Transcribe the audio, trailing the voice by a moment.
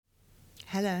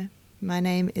Hello, my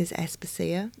name is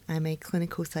Aspasia. I'm a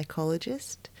clinical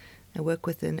psychologist. I work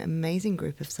with an amazing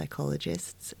group of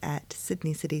psychologists at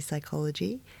Sydney City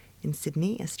Psychology in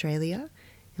Sydney, Australia,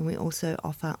 and we also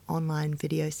offer online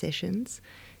video sessions,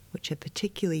 which are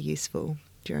particularly useful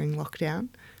during lockdown.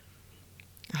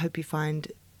 I hope you find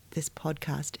this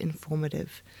podcast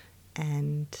informative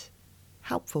and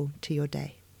helpful to your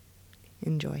day.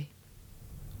 Enjoy.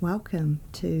 Welcome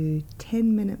to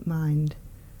 10 Minute Mind,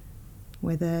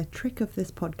 where the trick of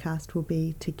this podcast will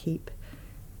be to keep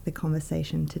the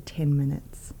conversation to 10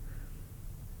 minutes.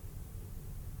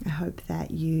 I hope that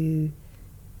you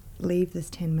leave this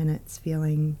 10 minutes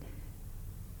feeling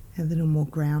a little more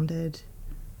grounded,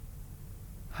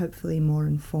 hopefully more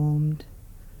informed,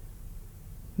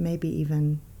 maybe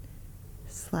even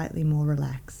slightly more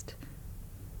relaxed.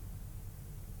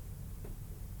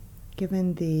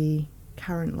 Given the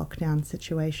current lockdown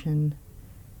situation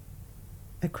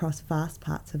across vast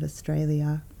parts of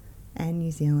Australia and New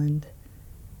Zealand,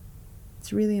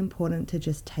 it's really important to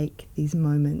just take these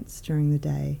moments during the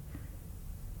day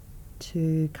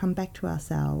to come back to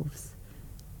ourselves,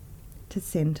 to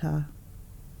center,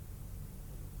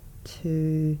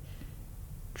 to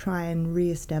try and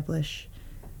re-establish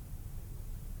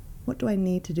what do I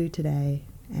need to do today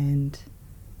and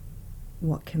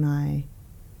what can I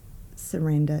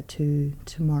surrender to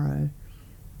tomorrow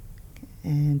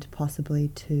and possibly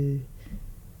to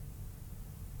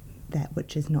that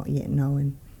which is not yet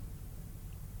known.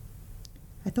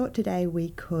 I thought today we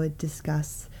could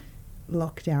discuss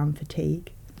lockdown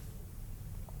fatigue,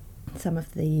 some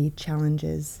of the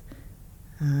challenges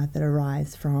that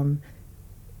arise from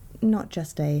not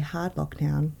just a hard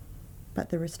lockdown, but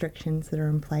the restrictions that are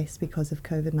in place because of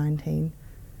COVID-19.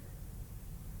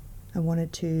 I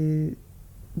wanted to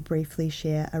briefly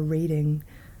share a reading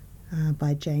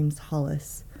by James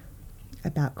Hollis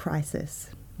about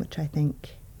crisis, which I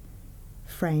think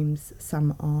frames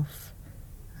some of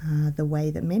the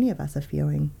way that many of us are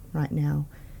feeling right now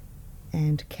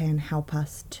and can help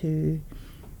us to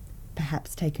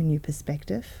perhaps take a new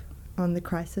perspective on the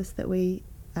crisis that we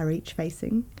are each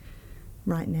facing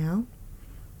right now,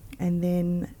 and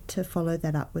then to follow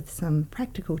that up with some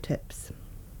practical tips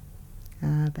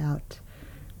about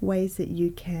ways that you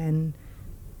can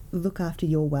look after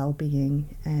your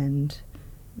well-being and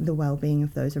the well-being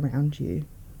of those around you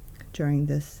during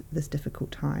this difficult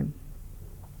time.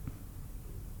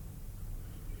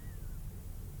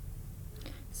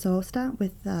 So I'll start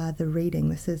with the reading.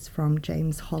 This is from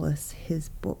James Hollis, his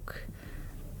book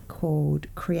called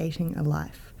Creating a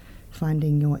Life,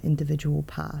 Finding Your Individual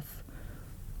Path.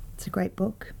 It's a great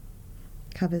book,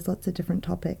 covers lots of different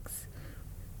topics.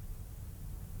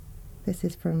 This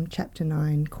is from chapter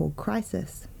 9 called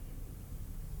Crisis.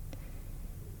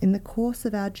 In the course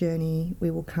of our journey, we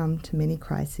will come to many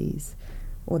crises,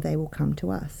 or they will come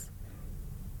to us.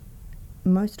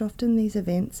 Most often these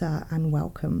events are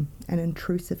unwelcome and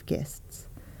intrusive guests.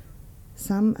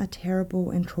 Some are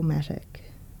terrible and traumatic.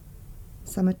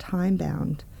 Some are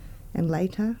time-bound and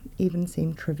later even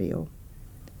seem trivial.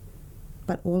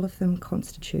 But all of them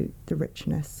constitute the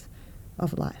richness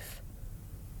of life.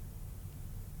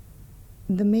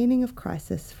 The meaning of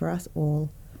crisis for us all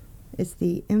is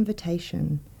the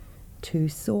invitation to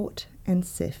sort and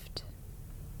sift,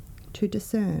 to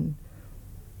discern,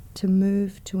 to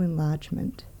move to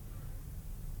enlargement,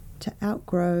 to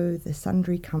outgrow the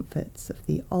sundry comforts of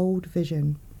the old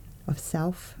vision of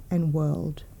self and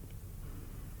world.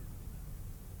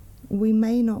 We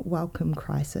may not welcome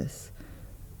crisis,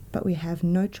 but we have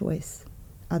no choice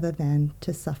other than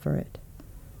to suffer it.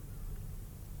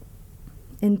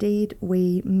 Indeed,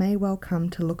 we may well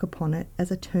come to look upon it as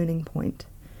a turning point,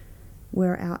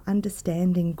 where our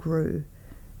understanding grew,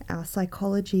 our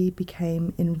psychology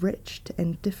became enriched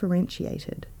and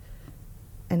differentiated,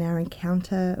 and our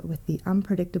encounter with the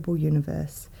unpredictable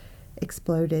universe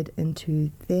exploded into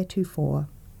theretofore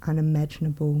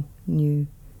unimaginable new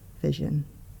vision.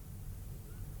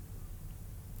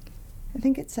 I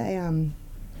think it's a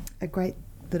great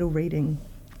little reading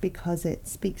because it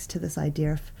speaks to this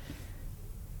idea of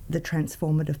the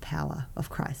transformative power of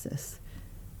crisis.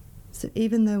 So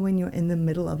even though when you're in the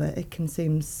middle of it, it can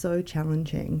seem so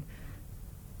challenging,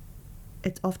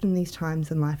 it's often these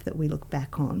times in life that we look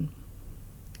back on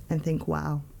and think,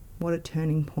 wow, what a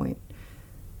turning point.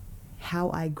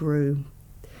 How I grew,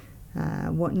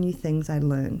 what new things I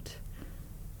learned,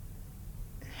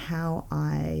 how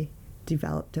I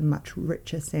developed a much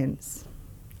richer sense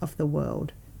of the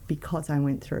world because I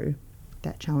went through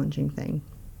that challenging thing.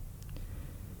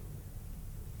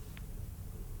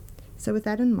 So with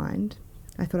that in mind,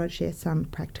 I thought I'd share some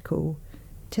practical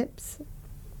tips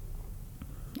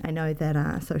I know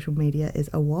that social media is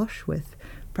awash with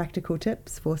practical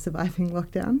tips for surviving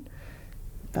lockdown,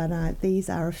 but these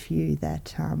are a few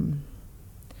that,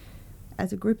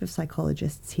 as a group of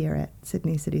psychologists here at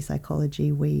Sydney City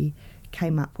Psychology, we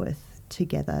came up with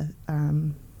together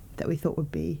that we thought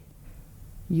would be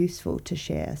useful to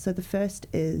share. So the first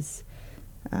is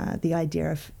the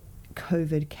idea of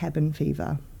COVID cabin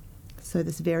fever. So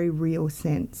this very real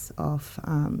sense of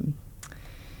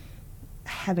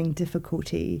having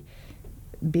difficulty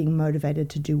being motivated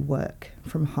to do work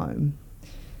from home.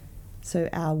 So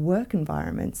our work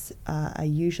environments are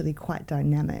usually quite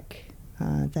dynamic.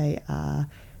 They are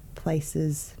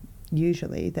places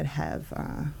usually that have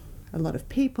a lot of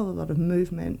people, a lot of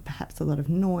movement, perhaps a lot of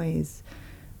noise.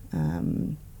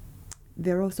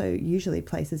 They're also usually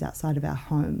places outside of our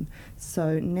home.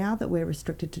 So now that we're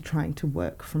restricted to trying to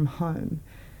work from home,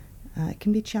 it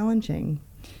can be challenging.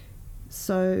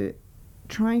 So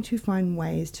trying to find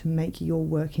ways to make your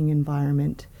working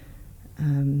environment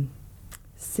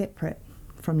separate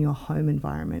from your home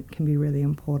environment can be really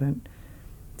important.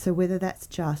 So whether that's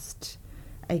just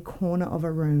a corner of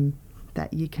a room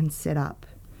that you can set up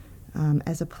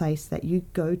as a place that you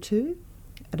go to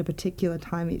at a particular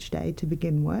time each day to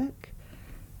begin work,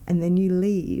 and then you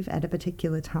leave at a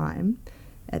particular time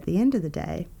at the end of the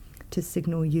day to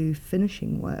signal you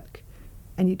finishing work,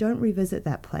 and you don't revisit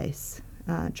that place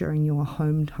during your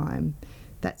home time.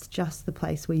 That's just the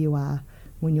place where you are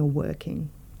when you're working.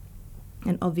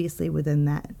 And obviously within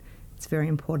that, it's very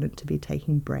important to be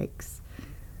taking breaks.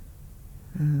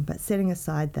 But setting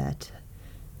aside that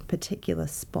particular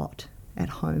spot at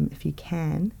home, if you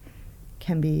can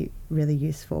be really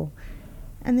useful.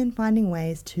 And then finding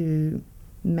ways to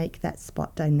make that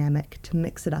spot dynamic, to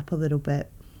mix it up a little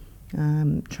bit,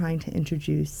 trying to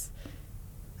introduce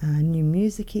new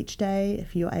music each day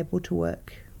if you're able to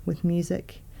work with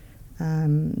music,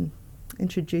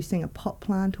 introducing a pot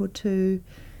plant or two,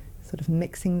 sort of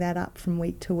mixing that up from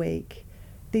week to week.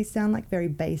 These sound like very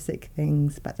basic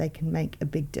things, but they can make a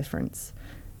big difference.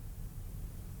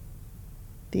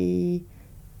 The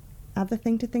other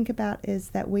thing to think about is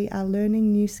that we are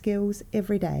learning new skills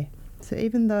every day. So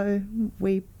even though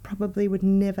we probably would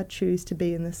never choose to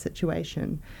be in this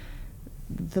situation,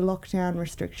 the lockdown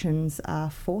restrictions are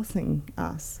forcing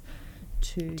us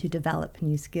to develop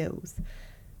new skills.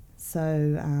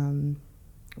 So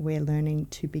we're learning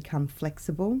to become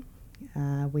flexible.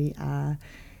 We are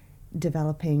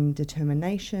developing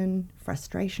determination,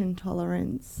 frustration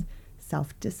tolerance,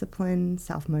 self-discipline,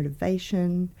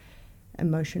 self-motivation,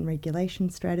 emotion regulation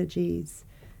strategies.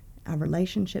 Our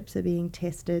relationships are being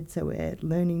tested, so we're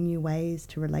learning new ways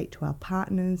to relate to our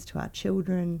partners, to our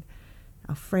children,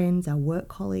 our friends, our work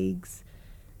colleagues.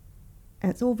 And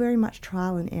it's all very much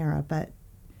trial and error, but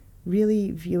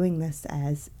really viewing this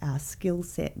as our skill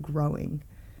set growing.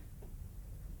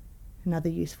 Another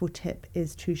useful tip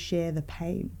is to share the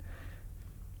pain.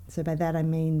 So by that I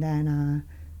mean that,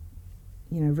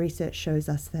 research shows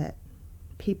us that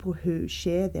people who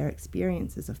share their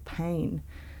experiences of pain,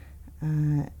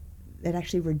 it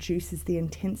actually reduces the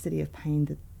intensity of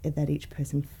pain that each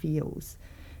person feels.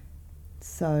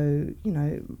 So,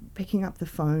 picking up the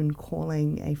phone,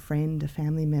 calling a friend, a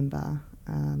family member,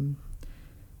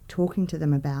 talking to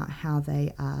them about how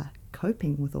they are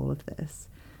coping with all of this.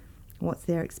 What's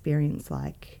their experience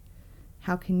like?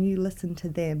 How can you listen to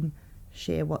them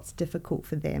share what's difficult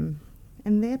for them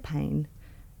and their pain?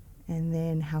 And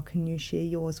then how can you share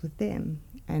yours with them?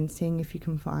 And seeing if you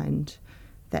can find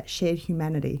that shared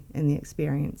humanity in the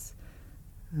experience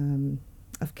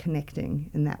of connecting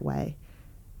in that way.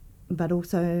 But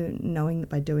also knowing that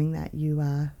by doing that you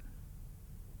are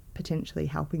potentially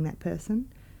helping that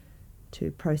person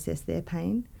to process their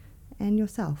pain and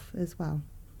yourself as well.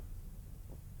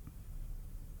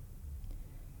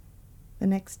 The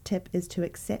next tip is to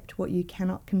accept what you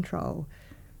cannot control.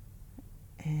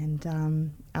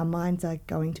 And our minds are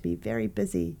going to be very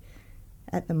busy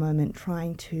at the moment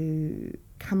trying to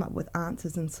come up with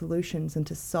answers and solutions and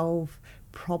to solve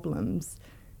problems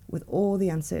with all the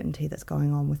uncertainty that's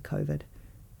going on with COVID.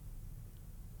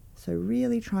 So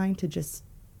really trying to just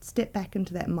step back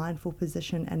into that mindful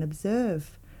position and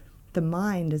observe the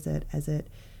mind as it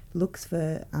looks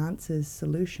for answers,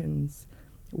 solutions,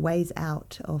 ways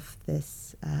out of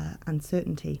this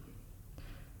uncertainty.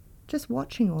 Just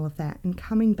watching all of that and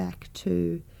coming back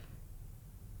to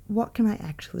what can I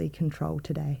actually control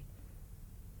today?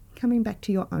 Coming back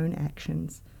to your own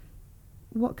actions.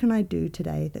 What can I do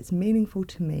today that's meaningful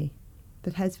to me,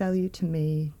 that has value to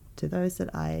me, to those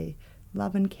that I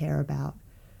love and care about?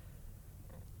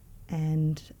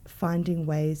 And finding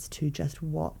ways to just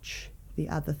watch the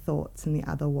other thoughts and the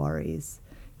other worries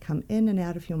come in and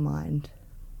out of your mind,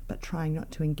 but trying not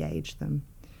to engage them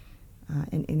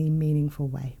in any meaningful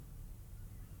way.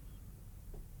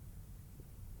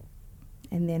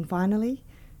 And then finally,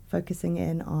 focusing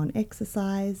in on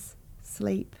exercise,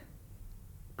 sleep,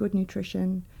 good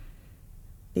nutrition.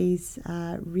 These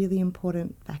are really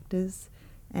important factors,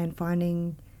 and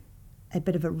finding a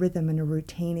bit of a rhythm and a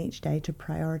routine each day to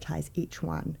prioritize each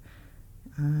one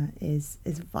is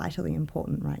vitally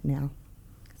important right now.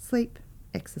 Sleep,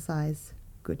 exercise,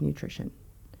 good nutrition.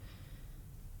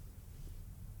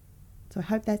 So I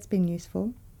hope that's been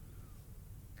useful.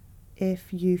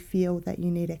 If you feel that you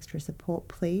need extra support,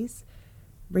 please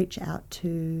reach out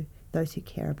to those who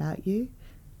care about you,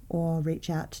 or reach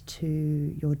out to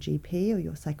your GP or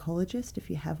your psychologist if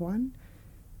you have one.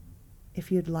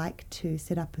 If you'd like to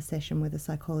set up a session with a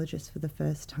psychologist for the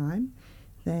first time,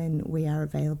 then we are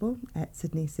available at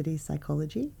Sydney City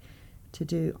Psychology to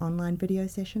do online video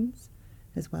sessions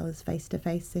as well as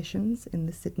face-to-face sessions in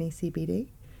the Sydney CBD.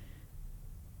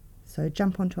 So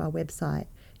jump onto our website,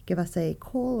 give us a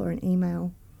call or an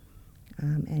email,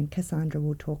 and Cassandra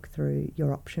will talk through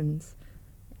your options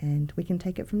and we can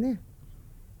take it from there.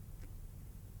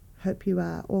 Hope you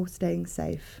are all staying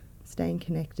safe, staying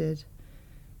connected,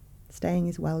 staying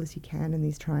as well as you can in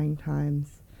these trying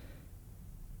times.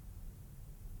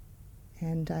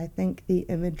 And I think the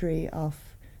imagery of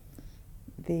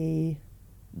the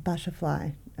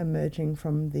butterfly emerging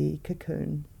from the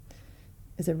cocoon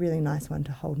is a really nice one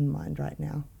to hold in mind right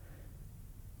now.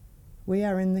 We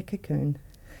are in the cocoon,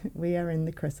 we are in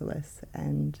the chrysalis,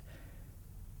 and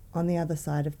on the other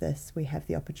side of this, we have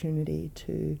the opportunity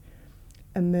to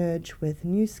emerge with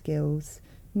new skills,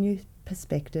 new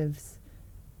perspectives,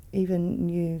 even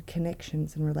new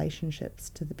connections and relationships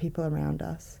to the people around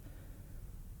us.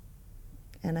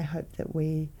 And I hope that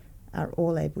we are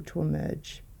all able to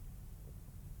emerge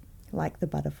like the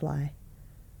butterfly,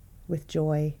 with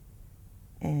joy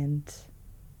and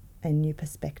a new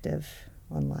perspective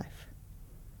on life.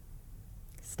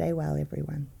 Stay well,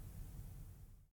 everyone.